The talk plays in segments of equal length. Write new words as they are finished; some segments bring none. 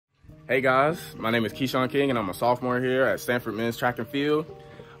Hey guys, my name is Keyshawn King and I'm a sophomore here at Stanford Men's Track and Field.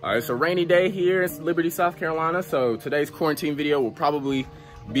 It's a rainy day here in Liberty, South Carolina, so today's quarantine video will probably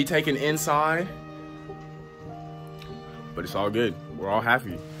be taken inside, but it's all good. We're all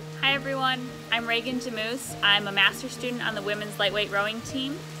happy. Hi everyone, I'm Reagan Damoose. I'm a master's student on the women's lightweight rowing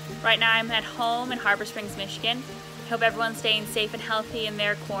team. Right now I'm at home in Harbor Springs, Michigan. I hope everyone's staying safe and healthy in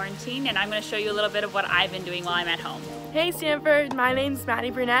their quarantine, and I'm going to show you a little bit of what I've been doing while I'm at home. Hey Stanford, my name's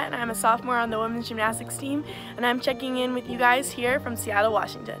Madison Brunette and I'm a sophomore on the women's gymnastics team, and I'm checking in with you guys here from Seattle,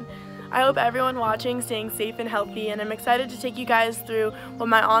 Washington. I hope everyone watching is staying safe and healthy, and I'm excited to take you guys through what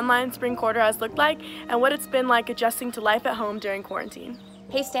my online spring quarter has looked like and what it's been like adjusting to life at home during quarantine.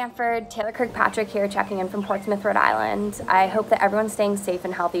 Hey Stanford, Taylor Kirkpatrick here checking in from Portsmouth, Rhode Island. I hope that everyone's staying safe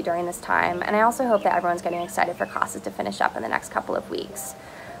and healthy during this time, and I also hope that everyone's getting excited for classes to finish up in the next couple of weeks.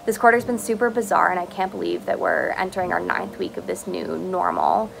 This quarter's been super bizarre, and I can't believe that we're entering our 9th week of this new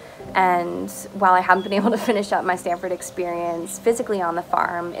normal. And while I haven't been able to finish up my Stanford experience physically on the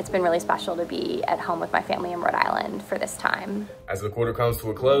farm, it's been really special to be at home with my family in Rhode Island for this time. As the quarter comes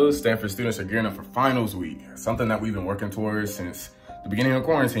to a close, Stanford students are gearing up for finals week, something that we've been working towards since the beginning of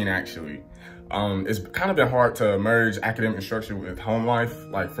quarantine, actually. It's kind of been hard to merge academic instruction with home life.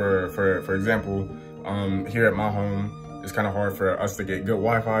 Like for example, here at my home, it's kind of hard for us to get good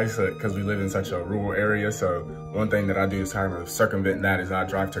Wi-Fi because we live in such a rural area. So one thing that I do to kind of circumvent that is I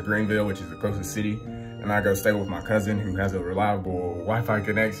drive to Greenville, which is the closest city, and I go stay with my cousin who has a reliable Wi-Fi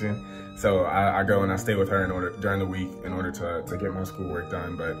connection. So I go and I stay with her during the week in order to get my schoolwork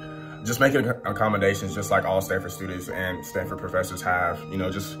done. But just making accommodations, just like all Stanford students and Stanford professors have, you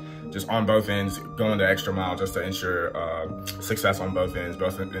know, just on both ends, going the extra mile just to ensure success on both ends,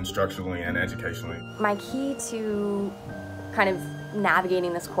 both instructionally and educationally. My key to kind of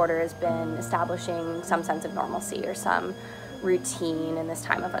navigating this quarter has been establishing some sense of normalcy or some routine in this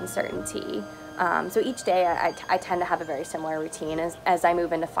time of uncertainty. So each day I tend to have a very similar routine. As I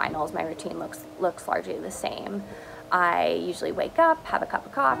move into finals, my routine looks largely the same. I usually wake up, have a cup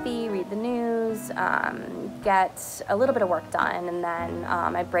of coffee, read the news, get a little bit of work done, and then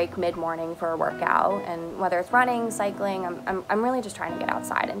I break mid-morning for a workout. And whether it's running, cycling, I'm really just trying to get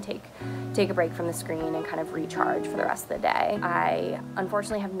outside and take a break from the screen and kind of recharge for the rest of the day. I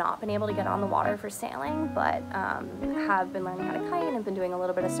unfortunately have not been able to get on the water for sailing, but have been learning how to kite and have been doing a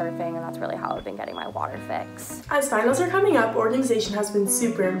little bit of surfing, and that's really how I've been getting my water fix. As finals are coming up, organization has been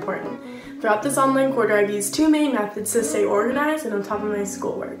super important. Throughout this online quarter, I've used two main methods to stay organized and on top of my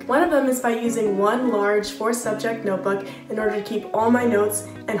schoolwork. One of them is by using one large 4-subject notebook in order to keep all my notes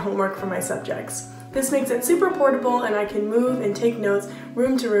and homework for my subjects. This makes it super portable, and I can move and take notes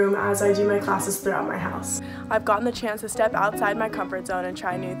room to room as I do my classes throughout my house. I've gotten the chance to step outside my comfort zone and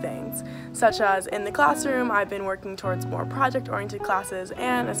try new things, such as in the classroom, I've been working towards more project-oriented classes,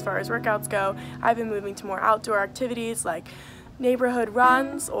 and as far as workouts go, I've been moving to more outdoor activities like neighborhood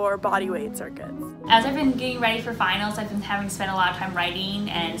runs or bodyweight circuits. As I've been getting ready for finals, I've been having to spend a lot of time writing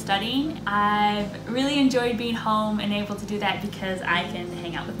and studying. I've really enjoyed being home and able to do that because I can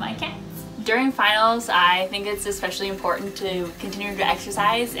hang out with my cats. During finals, I think it's especially important to continue to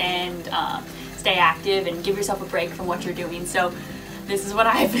exercise and stay active and give yourself a break from what you're doing. So this is what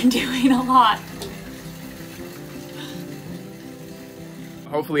I've been doing a lot.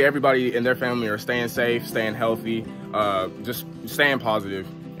 Hopefully everybody in their family are staying safe, staying healthy, just staying positive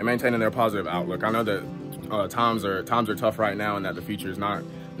and maintaining their positive outlook. I know that times are tough right now and that the future is not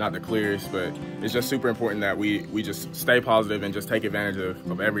the clearest, but it's just super important that we just stay positive and just take advantage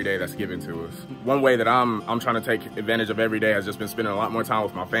of every day that's given to us. One way that I'm trying to take advantage of every day has just been spending a lot more time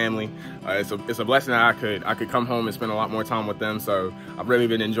with my family. It's a blessing that I could come home and spend a lot more time with them, so I've really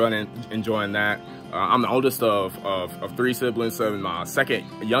been enjoying that. I'm the oldest of 3 siblings, so my second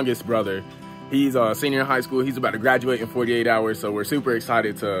youngest brother, he's a senior in high school. He's about to graduate in 48 hours, so we're super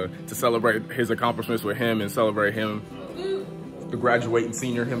excited to celebrate his accomplishments with him and celebrate him, the graduating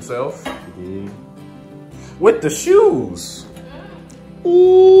senior himself. With the shoes.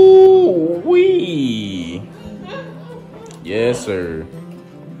 Ooh wee. Yes, sir.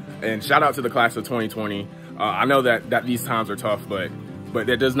 And shout out to the class of 2020. I know that these times are tough, but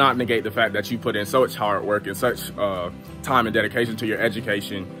that does not negate the fact that you put in so much hard work and such time and dedication to your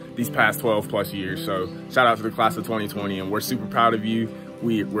education these past 12 plus years. So shout out to the class of 2020, and we're super proud of you.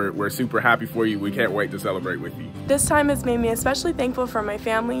 We're super happy for you. We can't wait to celebrate with you. This time has made me especially thankful for my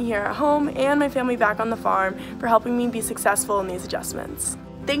family here at home and my family back on the farm for helping me be successful in these adjustments.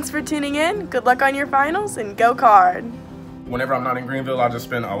 Thanks for tuning in. Good luck on your finals and go Card. Whenever I'm not in Greenville, I just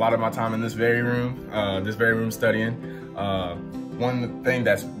spend a lot of my time in this very room studying. One thing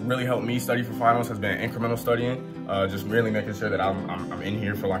that's really helped me study for finals has been incremental studying. Just really making sure that I'm in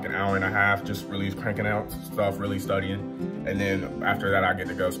here for like an hour and a half, just really cranking out stuff, really studying. And then after that, I get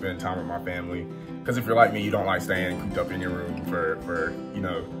to go spend time with my family. Because if you're like me, you don't like staying cooped up in your room for you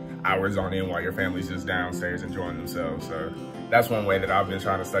know, hours on end while your family's just downstairs enjoying themselves. So that's one way that I've been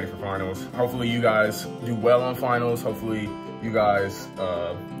trying to study for finals. Hopefully you guys do well on finals. Hopefully you guys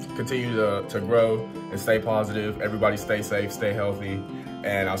continue to grow and stay positive. Everybody stay safe, stay healthy.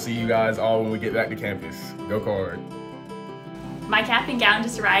 And I'll see you guys all when we get back to campus. Go Card. My cap and gown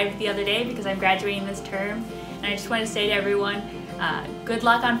just arrived the other day because I'm graduating this term. And I just want to say to everyone, good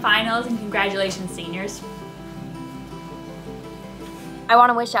luck on finals and congratulations, seniors. I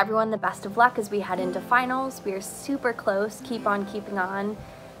want to wish everyone the best of luck as we head into finals. We are super close. Keep on keeping on.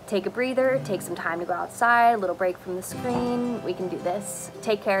 Take a breather, take some time to go outside, a little break from the screen. We can do this.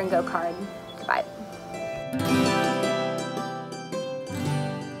 Take care and go Card. Goodbye.